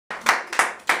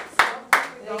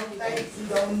don't think you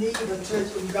don't need a touch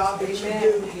from God, but you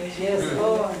do. Yes,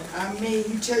 Lord. I mean,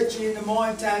 He touch you in the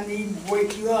morning time, He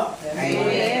wake you up.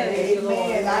 Amen.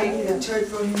 Amen. I need a touch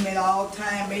from Him at all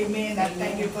time. Amen. I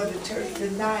thank you for the church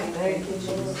tonight.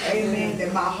 Amen.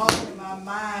 That my heart and my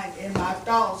mind and my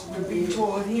thoughts will be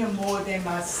toward Him more than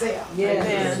myself.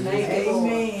 Yes.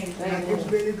 Amen. I just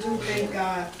really do thank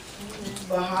God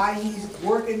for how He's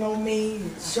working on me,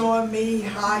 showing me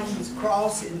how He's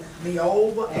crossing me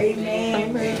over.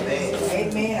 Amen.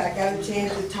 Amen. I got a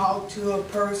chance to talk to a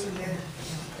person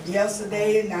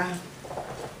yesterday, and I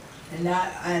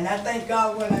thank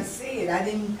God when I see it. I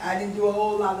didn't do a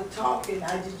whole lot of talking.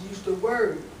 I just used the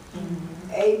word.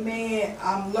 Amen.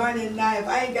 I'm learning now. If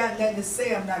I ain't got nothing to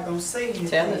say, I'm not gonna say anything.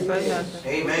 Tell us for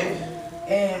nothing. Amen.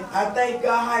 And I thank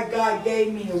God how God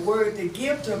gave me a word to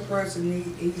give to a person.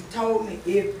 He told me,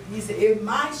 He said, if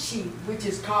my sheep, which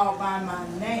is called by my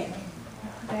name,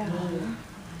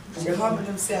 shall humble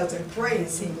themselves and pray and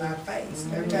see my face.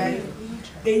 Okay?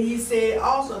 Then He said,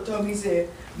 also told me, He said,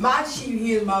 my sheep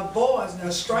hears my voice, and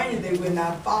a stranger they will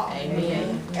not follow.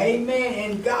 Amen.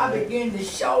 Amen. And God began to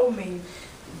show me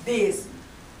this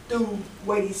through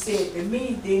what He said to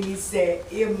me. Then He said,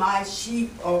 if my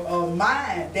sheep are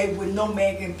mine, they would no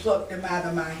man can pluck them out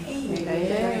of my hand.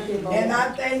 Amen. And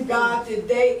I thank God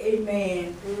today,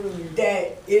 amen,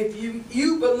 that if you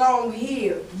belong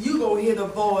here, you gonna hear the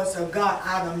voice of God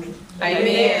out of me.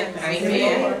 Amen.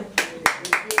 Amen.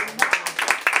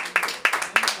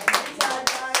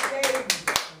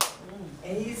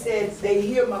 And He said they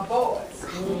hear my voice,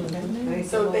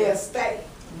 so they'll stay.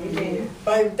 Amen.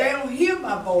 But if they don't hear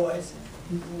my voice,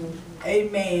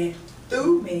 amen,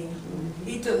 through me,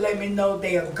 He to let me know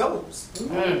they are ghosts.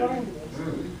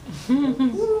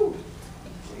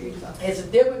 It's a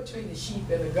difference between the sheep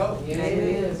and the goat. Yes, it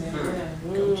is.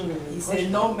 He said,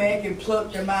 no man can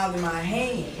pluck them out of my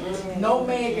hand. No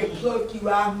man can pluck you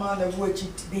out from under what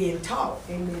you're being taught.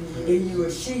 If you're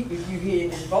a sheep, if you hear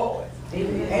His voice.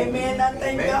 Amen. I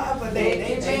thank God for that.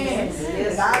 Amen.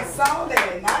 And I saw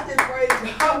that, and I just praise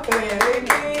God for that.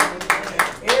 Amen.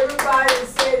 Everybody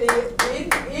said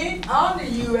it under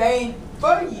you ain't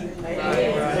for you.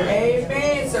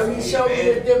 Amen. So He showed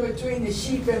me the difference between the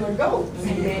sheep and the goat.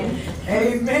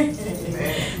 Amen.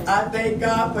 I thank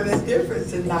God for the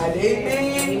difference tonight.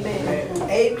 Amen.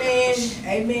 Amen.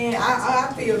 Amen.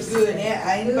 I feel good.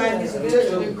 Anybody needs to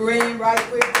touch the green right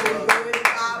quick for the Bible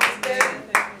study?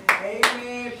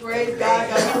 Amen. Praise God.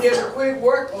 He did a quick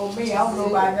work on me. I don't know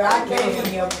about that. I can't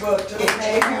hear but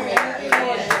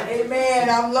amen. Amen.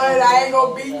 I'm learning I ain't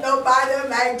gonna beat nobody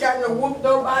up. I ain't trying to whoop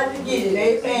nobody to get it.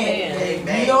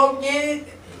 Amen. You don't get it.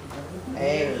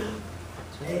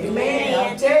 Amen.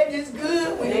 I'm telling you it's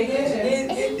good when you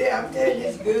get there. I'm telling you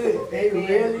it's good. They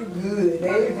really good.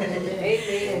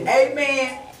 Amen.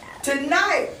 Amen.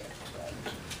 Tonight,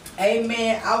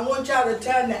 amen, I want y'all to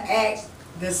turn to Acts,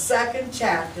 the 2nd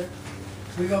chapter.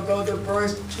 We're going to go to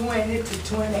verse 20 to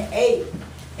 28.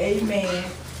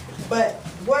 Amen. But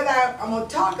what I'm going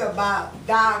to talk about,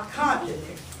 thy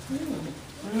continent.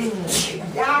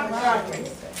 Thy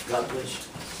continent. God bless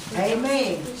you.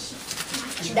 Amen.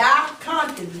 Thy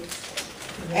continent.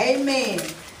 Amen.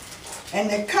 And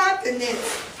the continent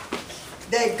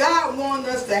that God wants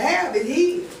us to have is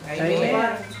His.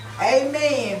 Amen.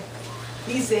 Amen.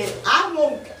 He said, I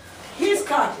want His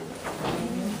continent.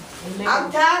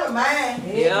 I'm tired of mine.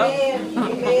 Amen.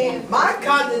 Amen. My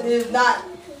continent is not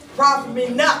profiting me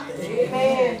nothing.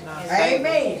 Amen.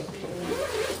 Amen.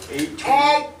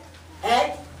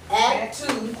 Act 2,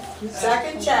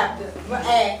 2nd chapter of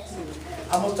Acts.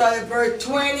 I'm going to start at verse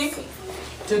 20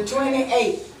 to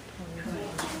 28.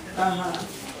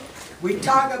 We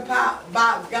talk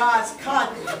about God's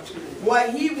continent, what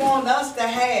He wants us to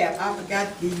have. I forgot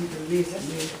to give you the list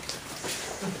here.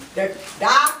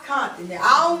 Thy continent.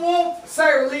 I don't want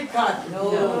Sarah Lee continent.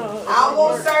 No. I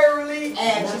want Sarah Lee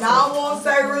action. I don't want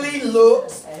Sarah Lee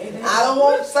looks. Amen. I don't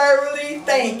want Sarah Lee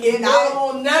thinking. I don't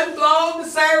want nothing belong to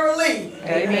Sarah Lee.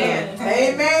 Amen.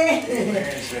 Amen.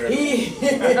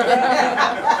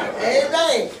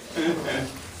 Amen.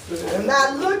 And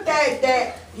I looked at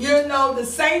that, you know, the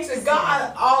saints of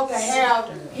God ought to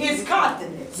have His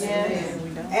continents. Yes.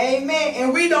 Amen.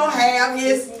 And we don't have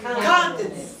His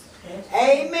continents.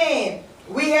 Amen.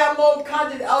 We have more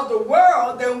continent of the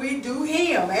world than we do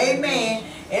Him. Amen.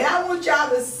 And I want y'all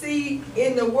to see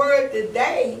in the Word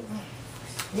today,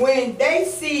 when they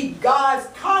see God's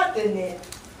continent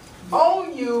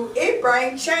on you, it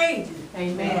brings changes.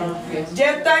 Amen.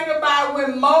 Just think about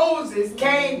when Moses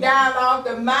came down off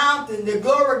the mountain, the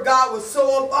glory of God was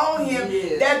so upon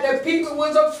him that the people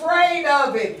was afraid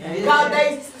of it because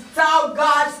they saw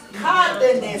God's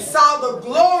countenance, saw the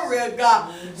glory of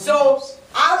God. So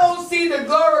I don't see the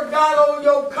glory of God on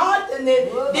your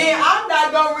countenance, then I'm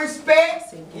not going to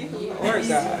respect you.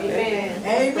 Amen.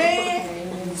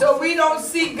 Amen. So we don't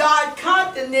see God's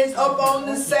countenance upon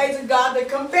the saints of God that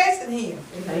confessing Him.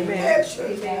 Amen.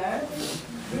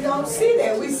 We don't see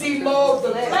that. We see more of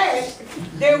the flesh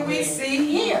than we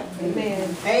see Him.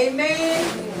 Amen. Amen.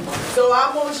 So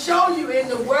I'm going to show you in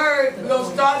the Word. We're going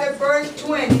to start at verse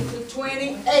 20 to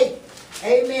 28.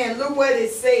 Amen. Look what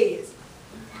it says.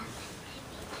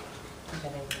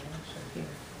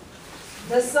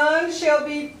 The sun shall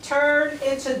be turned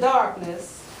into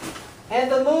darkness, and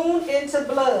the moon into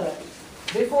blood,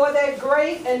 before that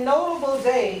great and notable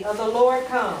day of the Lord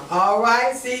comes. All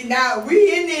right. See, now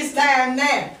we in this time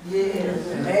now. Yes.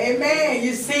 Amen.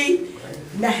 You see,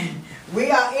 now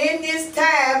we are in this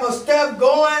time of stuff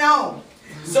going on.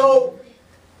 So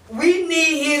we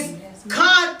need His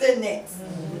countenance.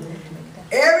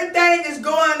 Everything that's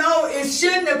going on, it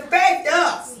shouldn't affect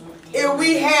us if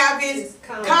we have His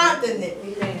countenance.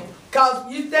 Because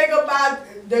you think about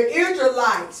the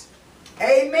Israelites.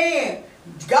 Amen.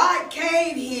 God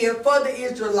came here for the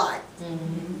Israelites.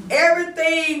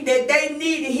 Everything that they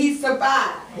needed, He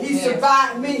supplied. He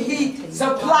supplied. He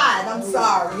supplied. I'm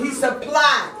sorry. He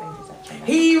supplied.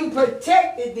 He even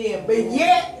protected them. But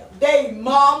yet they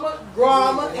murmured,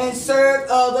 grumbled, and served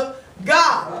other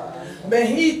gods. But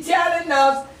He's telling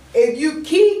us, if you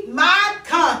keep my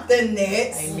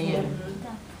countenance, amen,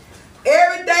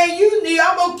 everything you need,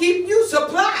 I'm going to keep you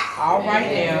supplied. All right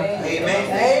now.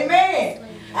 Amen. Amen.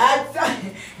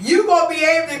 You're going to be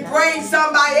able to bring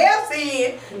somebody else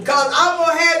in, because I'm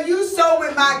going to have you so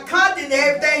with my countenance,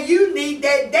 everything you need,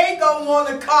 that they going to want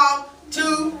to come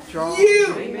to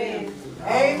you. Amen.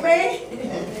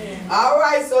 Amen. All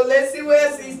right, so let's see what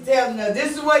else He's telling us.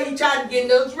 This is what He's trying to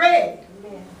get us ready.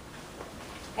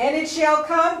 And it shall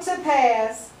come to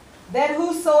pass that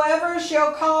whosoever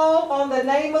shall call on the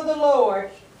name of the Lord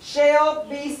shall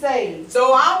be saved.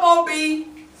 So I'm going to be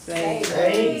saved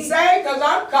because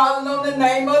I'm calling on the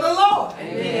name of the Lord.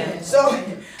 Amen. So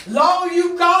long as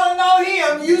you calling on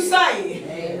Him, you saved.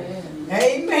 Amen.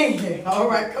 Amen. All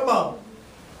right, come on.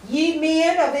 Ye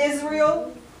men of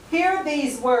Israel, hear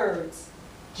these words.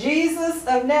 Jesus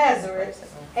of Nazareth,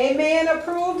 a man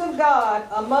approved of God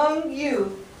among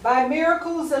you by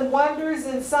miracles and wonders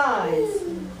and signs,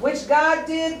 which God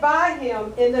did by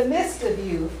Him in the midst of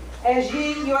you, as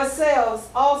ye yourselves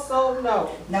also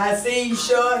know. Now see,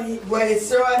 sure, what it's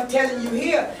showing, telling you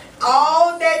here,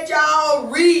 all that y'all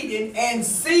reading and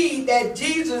see that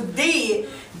Jesus did,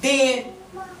 then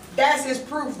that's His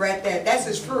proof right there. That's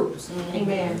His proofs.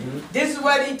 Amen. This is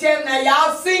what He's telling. Now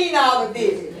y'all seen all of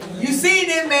this. You see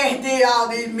this man did all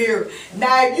these miracles.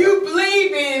 Now if you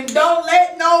believe in Him, don't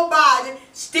let nobody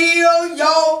steal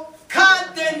your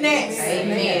countenance.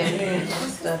 Amen.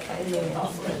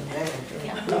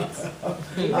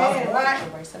 All right.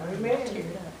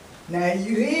 Amen. Now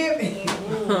you hear me?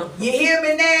 You hear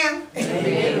me now?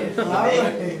 Amen. All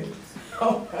right.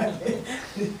 All right.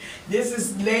 This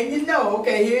is letting you know.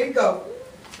 Okay, here you go.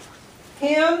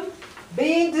 Him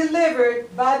being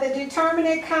delivered by the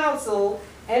determinate counsel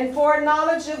and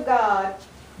foreknowledge of God,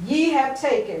 ye have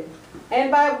taken,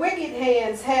 and by wicked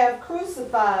hands have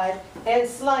crucified and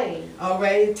slain. All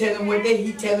right, he tell them what they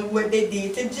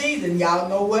did to Jesus. Y'all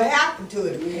know what happened to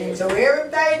him. So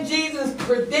everything Jesus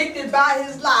predicted by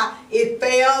His life, it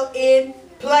fell in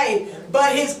place.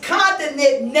 But His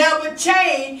countenance never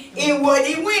changed in what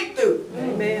He went through.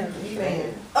 Amen.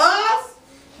 Amen. Us,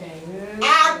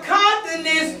 our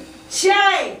countenance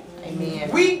changed. Amen.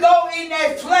 We go in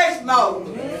that flesh mode.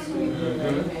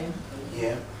 Amen.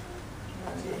 Yeah.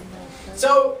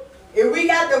 So if we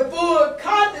got the full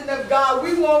content of God,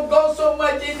 we won't go so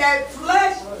much in that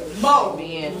flesh mode.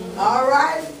 Amen. All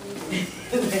right?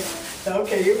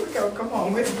 Okay, here we go. Come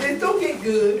on. Let's don't get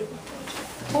good.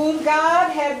 Whom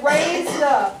God had raised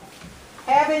up,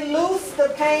 having loosed the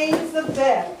pains of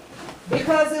death,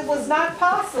 because it was not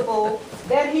possible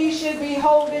that He should be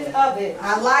holden of it.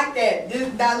 I like that.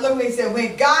 Now look what He said.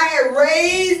 When God had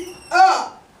raised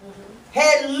up,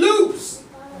 had loose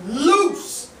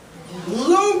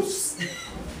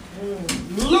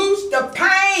the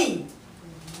pain.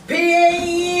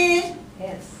 P-A-N-S,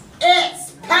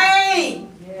 pain.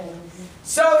 Yes.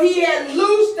 So He had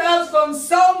loosed us from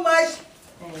so much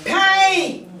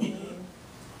pain.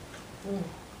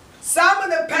 Some of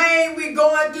the pain we're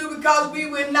going through because we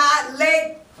would not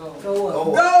let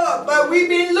go up, but we've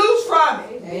been loose from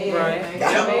it. Amen.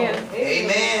 Amen.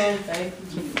 Amen. Thank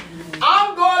you.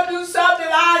 I'm going through something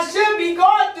I should be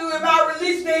going through if I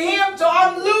release to Him, so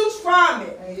I'm loose from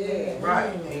it. Yeah.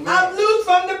 Right. Amen. I'm loose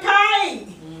from the pain.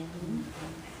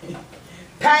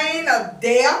 of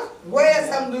death. Where's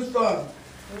I'm loose from?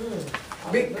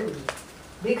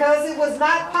 Because it was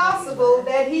not possible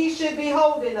that he should be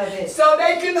holding of it. So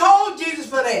they couldn't hold Jesus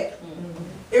for that.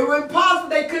 It was impossible.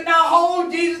 They could not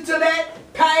hold Jesus to that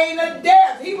pain of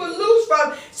death. He was loose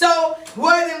from it. So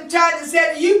what I'm trying to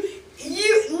say to you,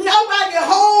 nobody can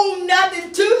hold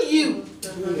nothing to you.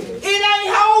 It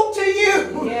ain't hold to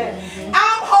you.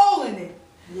 I'm holding it.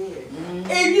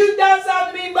 If you done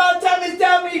something to me, by the time it's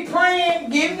telling me praying,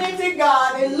 giving it to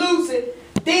God and loose it,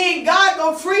 then God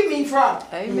gonna free me from it.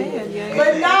 Amen. Yeah.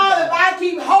 But now if I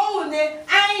keep holding it,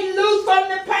 I ain't loose from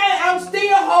the pain. I'm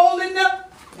still holding the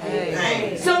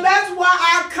Amen. So that's why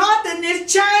our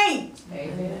continence changed.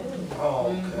 Amen.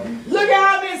 Oh, okay. Look at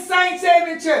how many saints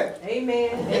saving church.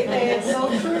 Amen. Amen. So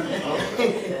true.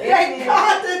 That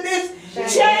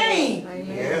continence changed.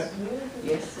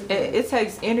 Yes. It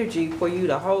takes energy for you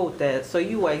to hold that, so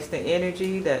you wasting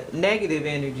energy, that negative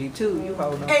energy too. You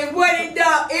hold on. And what it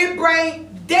does, it brings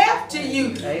death to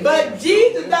you. Amen. But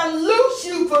Jesus done loose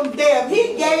you from death.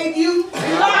 He gave you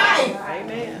life.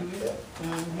 Amen.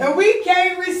 And we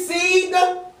can't receive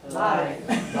the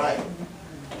Life. Right.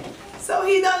 So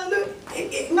he done look.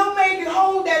 No man can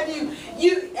hold that to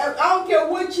you. I don't care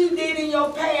what you did in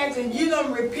your past, and you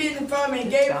done repented from it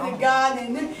and gave it to God,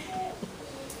 and then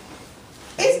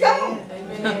it's gone.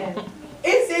 Amen.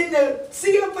 It's in the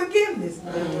sea of forgiveness.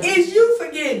 It's you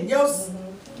forgetting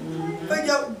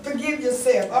forgive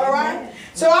yourself. All right.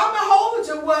 So I'm gonna hold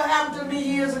to what happened to me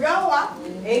years ago.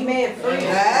 Amen. Free.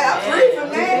 I'm free from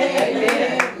that.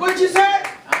 Amen. What you said?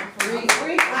 I'm free.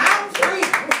 Free. I'm free.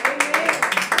 Amen.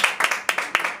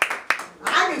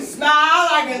 I can smile,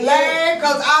 I can laugh,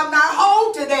 because I'm not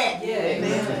hold to that.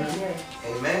 Amen.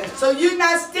 Amen. So you're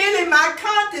not stealing my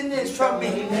continence from me.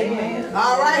 Amen.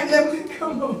 All right, let me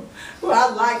come on. Well, I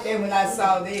like that when I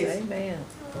saw this. Amen.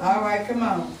 All right, come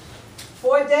on.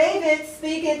 For David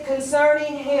speaketh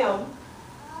concerning him,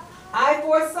 I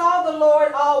foresaw the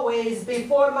Lord always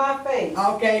before my face.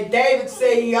 Okay, David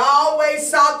said he always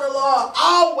sought the Lord.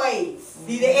 Always.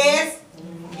 See the S?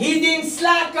 He didn't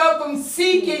slack up from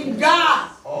seeking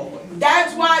God. Always.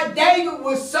 That's why David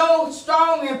was so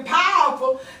strong and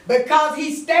powerful, because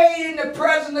he stayed in the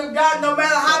presence of God. No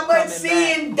matter how much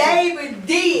sin David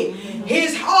did,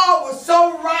 his heart was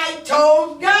so right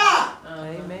towards God.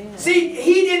 Amen. See,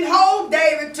 he didn't hold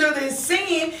David to his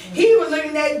sin. He was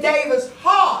looking at David's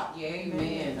heart. Yeah,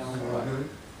 amen.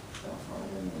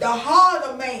 The heart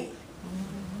of man.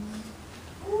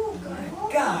 Oh,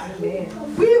 God.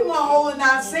 We didn't want holding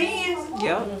our sins.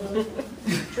 Yep.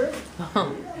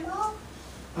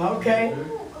 Okay.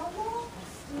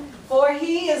 For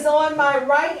he is on my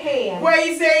right hand. Where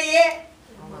he said, yeah?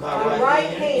 My right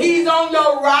hand. He's on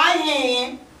your right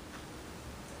hand.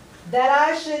 That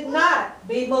I should not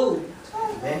be moved.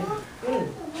 Amen.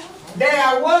 That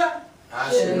I what?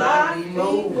 I should not be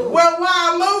moved. Well,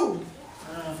 why move?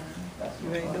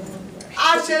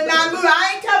 I should not move.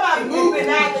 I ain't talking about moving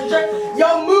out the church.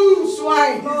 Your mood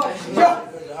swing.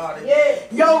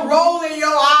 Your rolling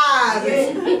your eyes.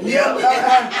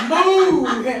 Move.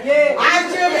 I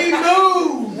should be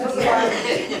moved.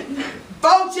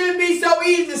 Folks shouldn't be so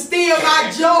easy to steal my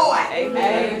joy.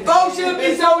 Amen. Folks shouldn't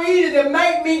be so easy to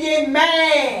make me get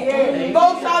mad.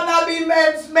 Folks ought not be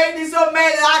mad, make me so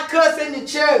mad that I cuss in the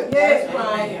church. That's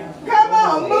right. Come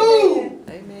on, move.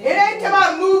 Amen. It ain't talking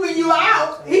about moving you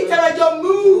out. He talking about your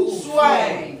mood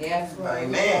swing. Yes.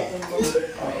 Amen.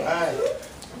 All right.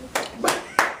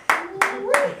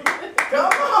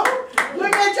 Come on.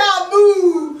 Look at y'all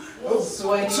move.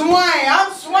 Swing.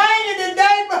 I'm swinging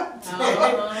today, but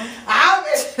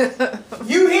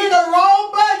you hit the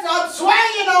wrong button, I'm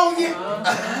swinging on you.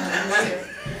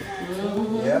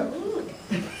 Yep.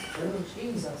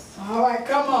 Jesus. All right,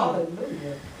 come on.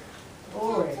 Hallelujah.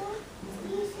 Glory.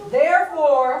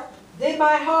 Therefore did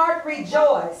my heart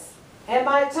rejoice, and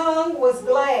my tongue was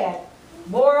glad.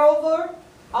 Moreover,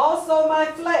 also my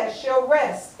flesh shall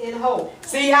rest in hope.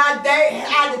 See how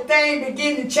the thing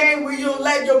begin to change when you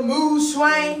let your mood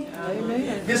swing?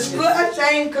 Amen. The flesh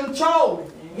ain't controlling.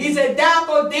 He said,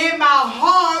 therefore did my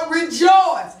heart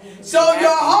rejoice. So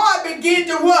your heart begin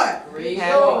to what?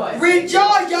 Rejoice.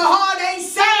 Rejoice. Your heart ain't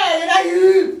sad. It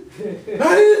ain't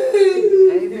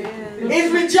Amen. it's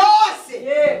rejoicing.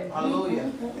 Yeah.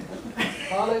 Hallelujah.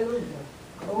 Hallelujah.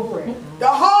 Glory. The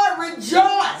heart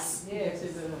rejoice. Yes.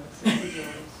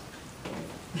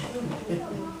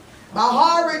 My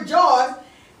heart rejoiced,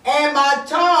 and my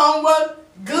tongue was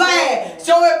glad.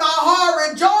 So if my heart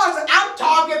rejoices, I'm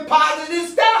talking positive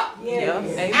stuff. Yeah.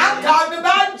 Amen. I'm talking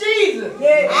about Jesus.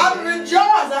 Yeah. I'm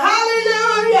rejoicing.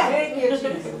 Hallelujah. Thank you,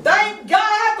 Jesus. Thank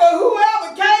God for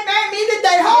whoever came at me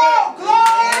today. Oh,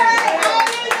 glory.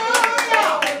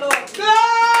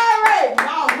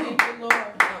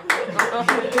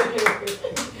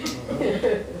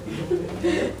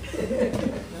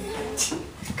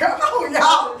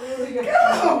 on, y'all.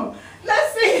 Come on.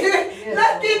 Let's see.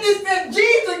 Let's get this thing.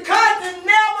 Jesus content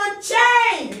never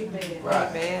changed. Right.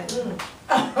 Amen.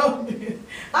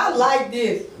 I like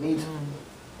this. Me too.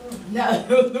 Now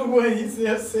look what he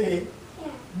said.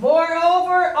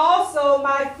 Moreover, also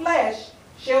my flesh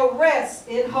shall rest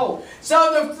in hope.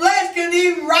 So the flesh can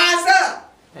even rise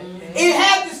up. It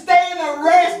has to stay in a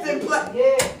resting place.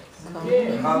 Yes.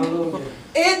 Yes. Hallelujah.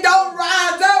 It don't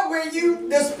rise up when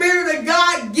the Spirit of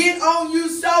God get on you,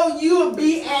 so you'll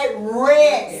be at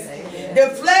rest. The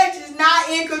flesh is not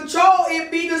in control, it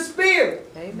be the Spirit.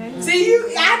 Amen. See,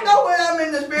 I know when I'm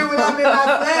in the Spirit, when I'm in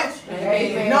my flesh.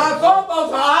 Amen. No, some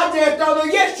folks, I just don't know.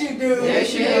 Yes, you do.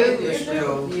 Yes, you do. Yes, you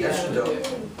do. Yes, you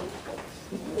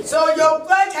do. So your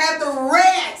flesh has to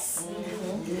rest.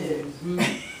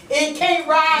 It can't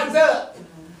rise up.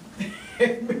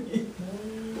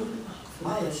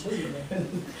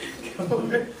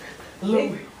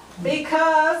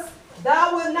 Because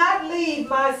thou wilt not leave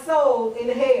my soul in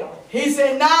hell. He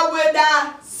said, now will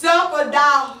thou suffer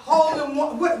thou holy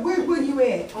one. Where you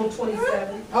at? On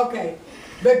 27. Okay.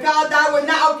 Because thou will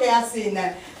not, okay, I see it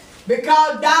now.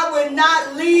 Because thou will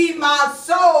not leave my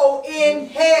soul in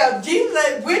hell.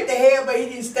 Jesus went to hell, but he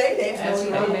didn't stay there. That's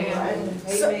right.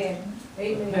 Amen.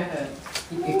 Amen.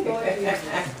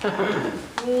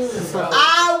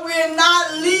 I will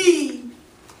not leave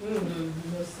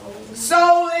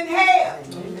soul in hell.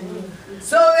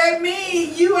 So that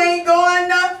means you ain't going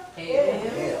nothing.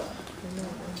 Yeah.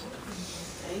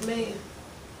 Amen.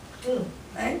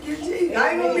 Thank you, Jesus. I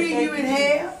ain't gonna leave you in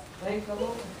hell. Thank the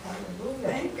Lord. Hallelujah.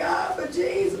 Thank God for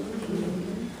Jesus.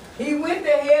 He went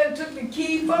to hell and took the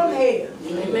key from hell.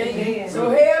 Amen. So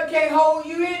hell can't hold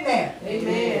you in there.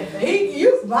 Amen.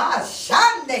 You my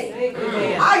Sunday. Thank you,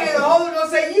 Lord. I hear the Holy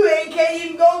Ghost say you can't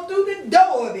even go through the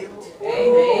door of it.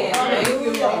 Amen. Thank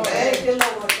you, Lord. Thank you,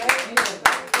 Lord. Thank you.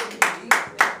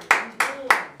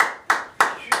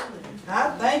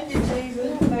 I thank you,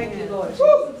 Jesus. Thank you, Lord.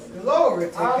 Woo. Glory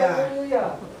to God.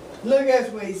 Hallelujah. Look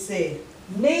at what he said.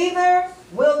 Neither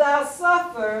will thou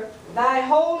suffer thy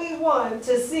Holy One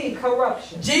to see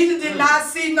corruption. Jesus did not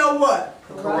see no what?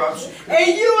 Corruption. And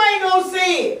you ain't gonna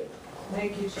see it.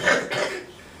 Thank you, Jesus.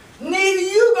 Neither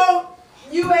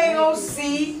you ain't gonna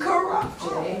see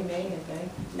corruption. Amen.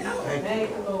 Thank you. No. Thank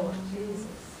you, Lord. Jesus.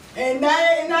 And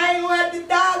I ain't gonna have to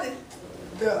die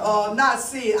to not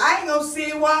see it. I ain't gonna see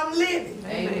it while I'm living.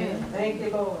 Amen. Thank you,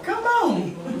 Lord. Come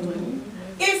on.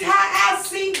 It's how I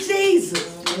see Jesus.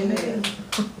 Amen.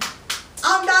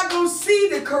 I'm not going to see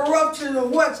the corruption of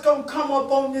what's going to come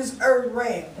up on this earth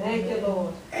realm. Thank you,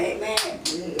 Lord. Amen.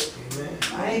 Amen.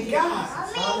 Thank God.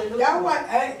 Hallelujah. That's what,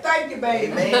 thank you,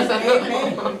 baby. Amen.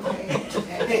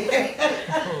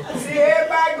 See,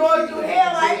 everybody going through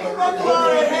hell. I ain't going to go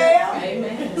through hell.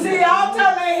 Amen. See, I'm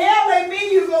telling you, hell ain't mean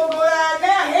you going to go down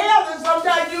there. Hell is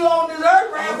sometimes you on this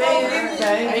earth realm. Amen.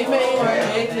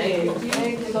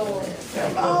 Thank you, Lord.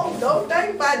 Come on, don't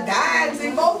think about dying.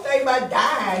 See, most think about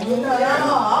dying. You know,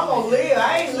 I'm going to live.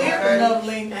 I ain't living enough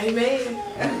living. Amen.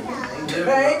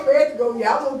 I ain't ready to go.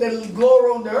 Y'all want that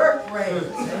glory on the earth realm.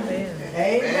 Amen.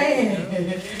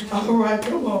 Amen. All right,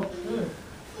 come on.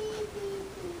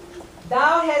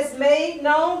 Thou hast made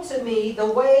known to me the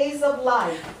ways of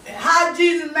life. How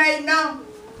Jesus made known?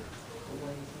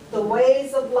 The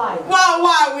ways of life.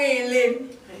 Why we ain't living?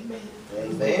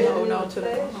 Amen. Hold on to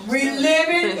the We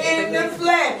living in the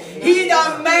flesh. He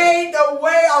done made the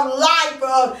way of life for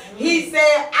us. He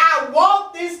said, I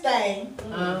walk this thing.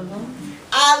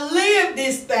 I live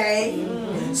this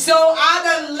thing. So I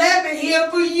done left it here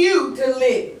for you to live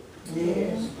it.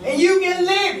 Yes. And you can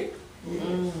live it.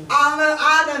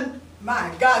 I done, my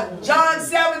God, John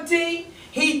 17,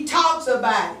 he talks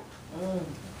about it.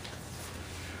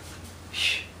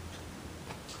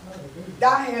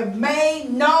 Thou have made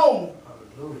known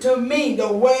to me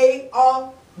the way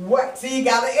of what? See, you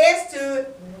got an S to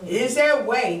it. It said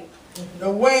way. The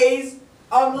ways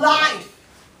of life.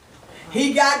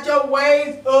 He got your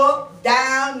ways up,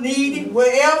 down, needed,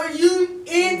 wherever you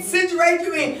in, situation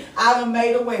you in. I done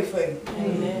made a way for you.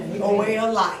 Amen. A way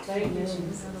of life. Thank you,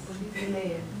 Jesus.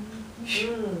 Amen.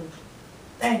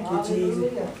 Thank you, Jesus.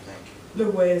 Hallelujah.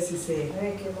 Look what else he said.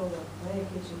 Thank you, Lord. Thank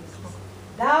you, Jesus.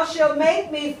 Thou shalt make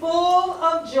me full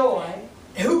of joy.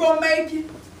 Who gonna make you?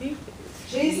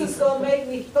 Jesus gonna make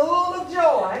me full of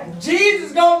joy.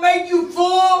 Jesus gonna make you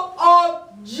full of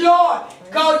joy.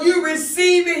 Because you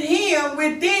receiving him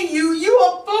within you. You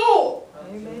are full.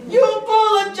 Amen. You are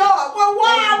full of joy. Well,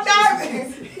 why I'm not?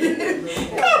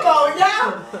 Come on,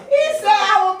 y'all. He said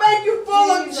I will make you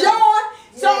full of joy.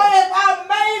 So if I'm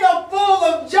made of full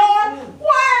of joy,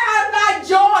 why am I not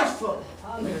joyful?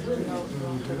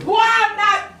 Why am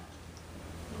not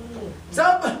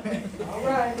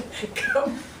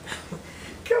Come,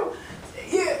 come.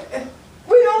 Yeah.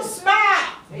 We don't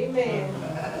smile. Amen.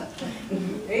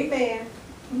 Amen.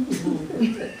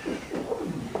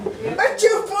 But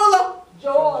you full of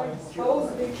Joy.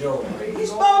 Supposed to be Joy. you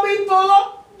supposed to be full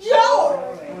of joy.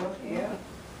 Yeah.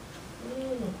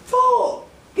 Full.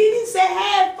 He didn't say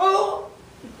half full.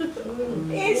 He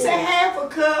didn't say half a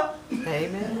cup.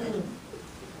 Amen.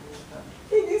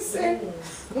 He didn't say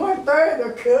 1/3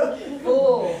 a cup.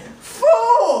 Full.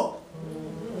 Full.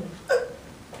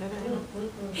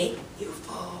 Hey, you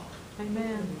full.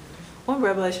 Amen. One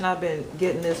revelation I've been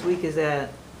getting this week is that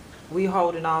we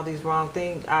holding all these wrong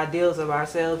things, ideals of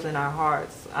ourselves in our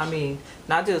hearts. I mean,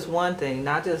 not just one thing,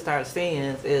 not just our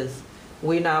sins, is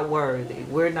we're not worthy,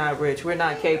 we're not rich, we're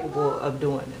not capable of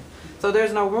doing it. So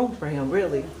there's no room for him,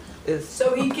 really. It's,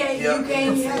 So he can't, you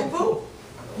can't have food.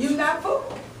 You not full.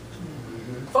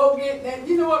 Folk get that.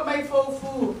 You know what make folk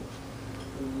full?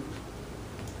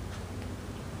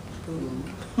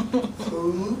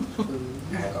 Food.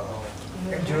 Alcohol.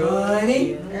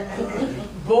 Money.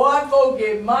 Boy, folk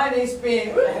get money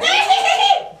spent.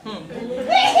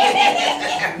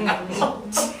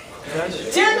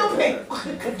 Tickle pink.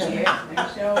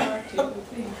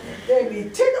 They be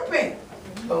tickle pink.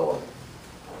 Lord.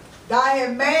 Thou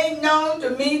have made known to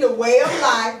me the way of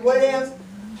life. What else?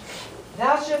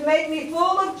 Thou shalt make me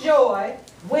full of joy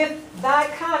with thy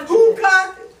Who confidence.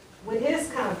 confidence? With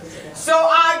his confidence. So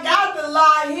I got to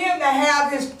allow him to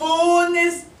have his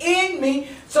fullness in me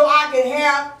so I can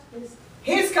have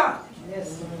his confidence.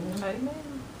 Yes. amen.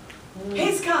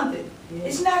 His confidence.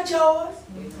 It's not yours.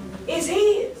 It's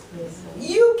his.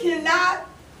 You cannot,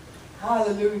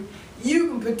 hallelujah, you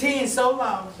can pretend so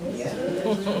long. Yeah.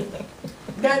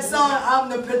 That song, I'm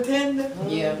the Pretender.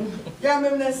 Yeah. Y'all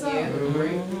remember that song? Yeah.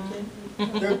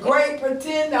 The great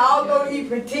pretender, although he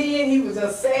pretended he was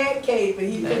a sad case, but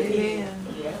he pretended. Amen.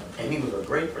 Yeah. And he was a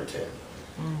great pretender.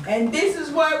 And this is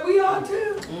what we are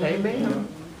too. Amen.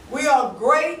 We are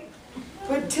great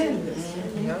pretenders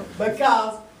Yep.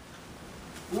 because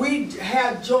we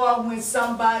have joy when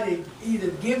somebody either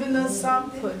giving us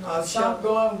something or something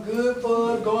going good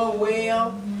for us, going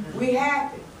well. We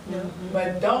happy.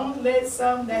 But don't let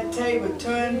that table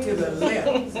turn to the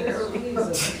left.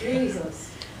 Jesus. Jesus.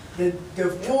 The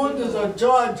fullness of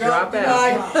joy Drop you know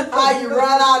out. how you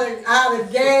run out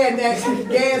of gas, that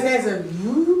gas has a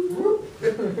whoop, whoop.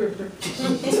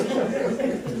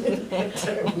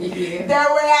 That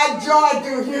way our joy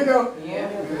do, you know. Yeah.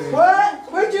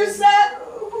 What? What'd you say?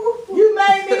 You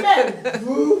made me mad.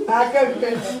 Whoop, I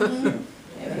couldn't.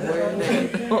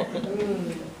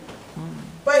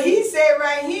 But he said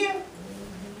right here,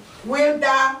 with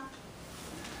thy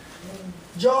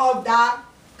joy of thy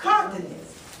countenance.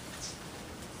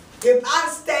 If I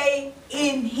stay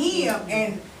in him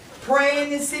and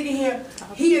praying and seeking him,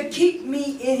 he'll keep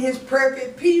me in his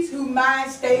perfect peace, whose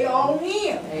mind stay on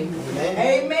him. Amen.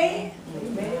 Amen.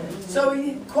 Amen. So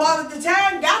quality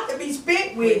time got to be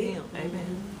spent with him.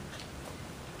 Amen.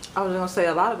 I was going to say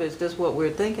a lot of it's just what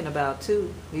we're thinking about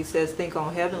too. He says think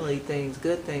on heavenly things,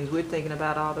 good things. We're thinking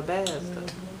about all the bad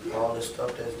stuff. All this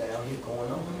stuff that's down here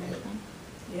going on.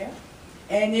 Yeah.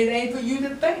 And it ain't for you to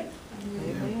think.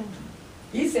 Amen.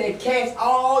 He said cast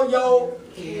all your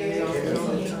Yeah.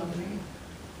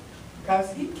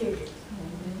 because he cares.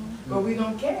 But we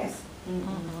don't cast.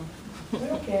 We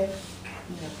don't cast.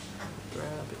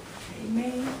 Grab it.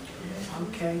 Amen.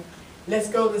 Okay. Let's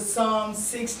go to Psalm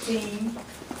 16.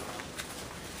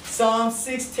 Psalm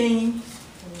 16,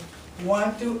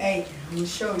 1 through 8. I'm going to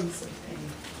show you something.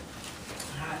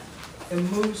 The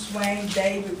mood swing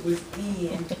David was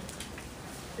in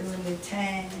during the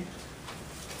time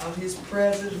of his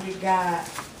presence with God.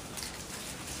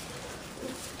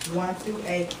 1 through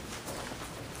 8.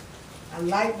 I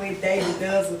like when David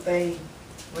does a thing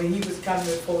when he was coming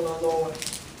before the Lord.